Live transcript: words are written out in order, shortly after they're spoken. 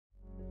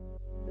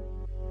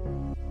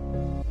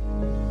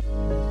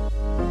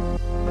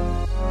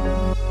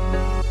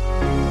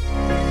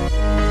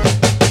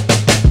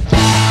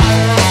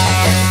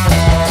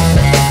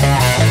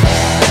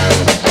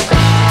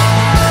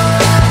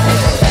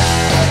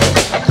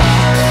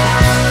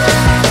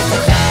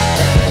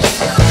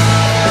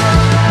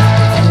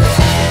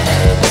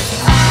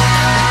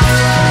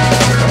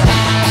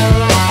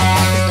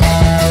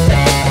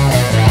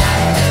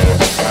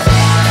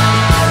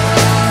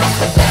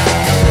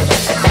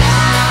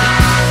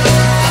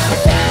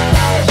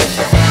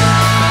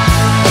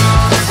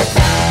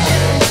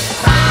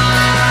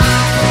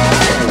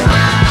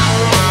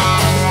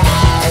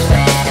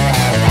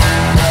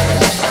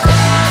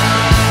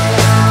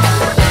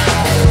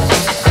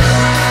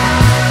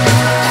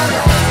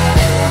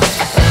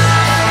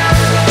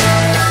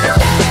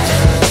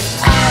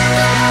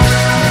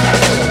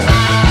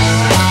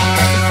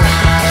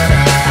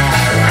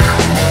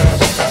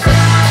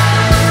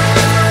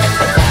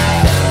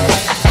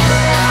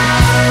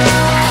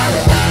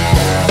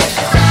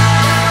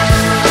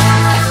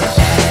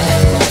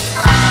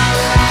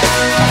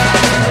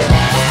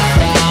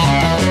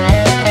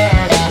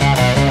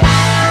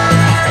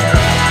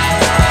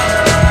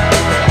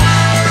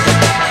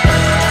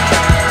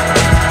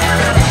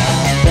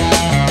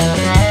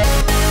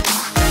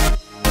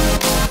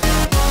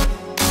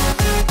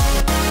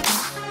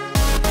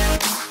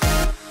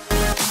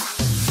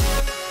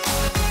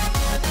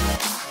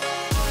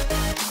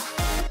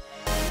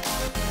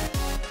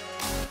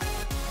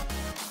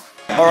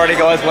Alrighty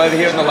guys, we're over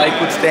here in the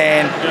Lakewood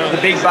stand.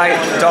 The big bait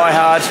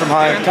diehards from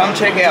home. Come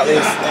check out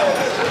this.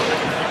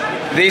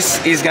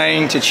 This is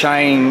going to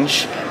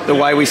change the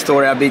way we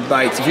store our big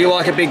baits. If you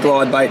like a big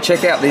glide bait,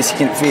 check out this. You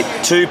can fit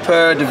 2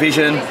 per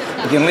division.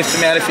 You can lift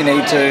them out if you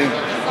need to.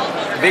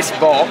 This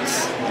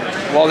box,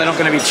 while they're not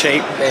going to be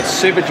cheap, they're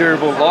super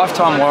durable,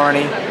 lifetime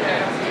warranty.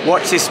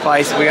 Watch this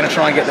space. We're going to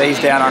try and get these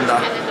down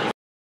under.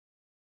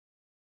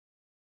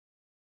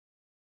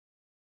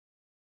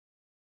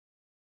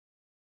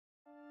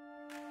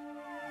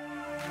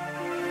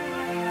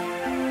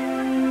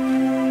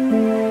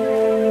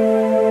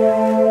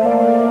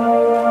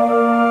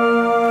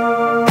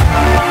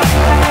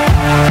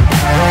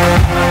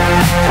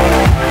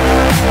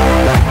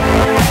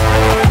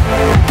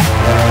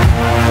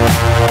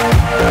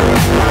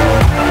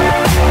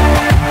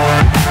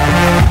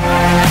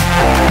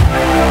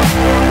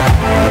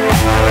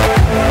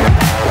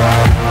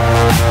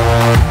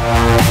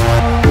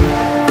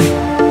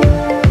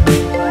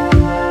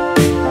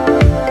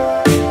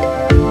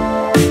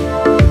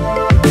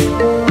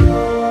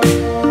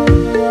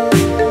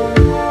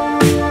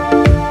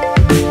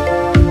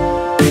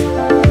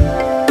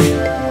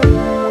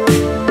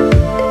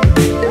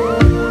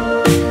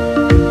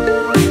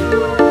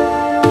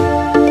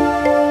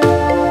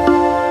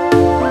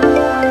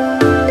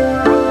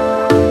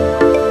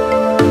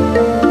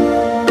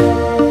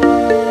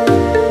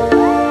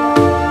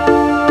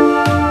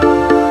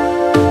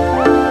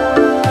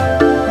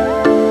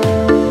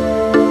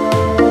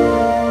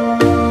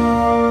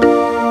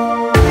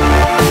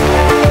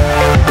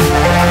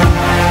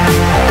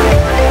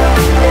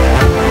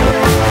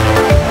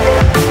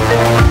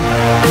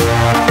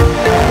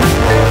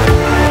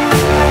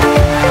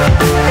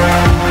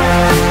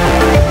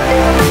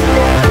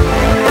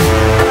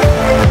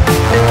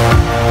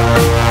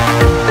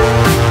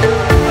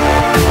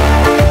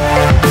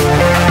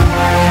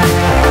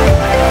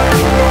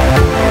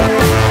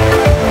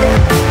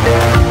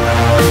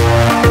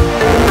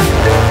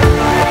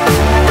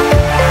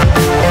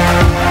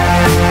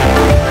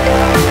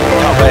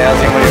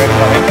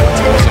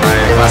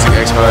 Classic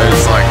Expo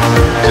is like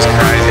just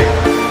crazy.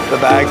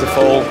 The bags are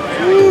full.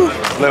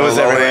 Lures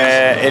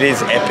everywhere. It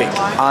is epic.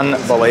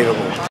 Unbelievable.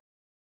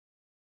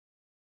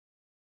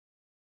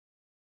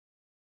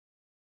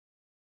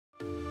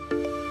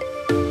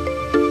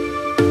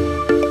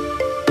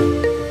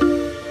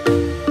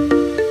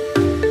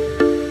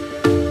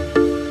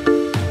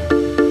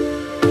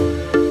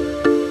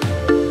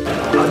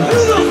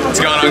 What's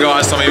going on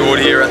guys, Tommy Wood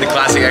here at the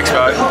Classic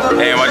Expo,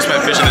 and I just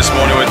went fishing this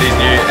morning with these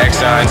new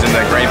X-Zones and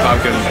the green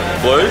pumpkin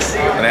blues,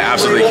 and they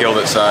absolutely killed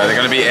it, so they're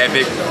going to be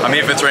epic. I'm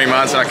here for 3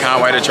 months and I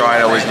can't wait to try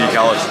out all these new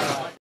colours.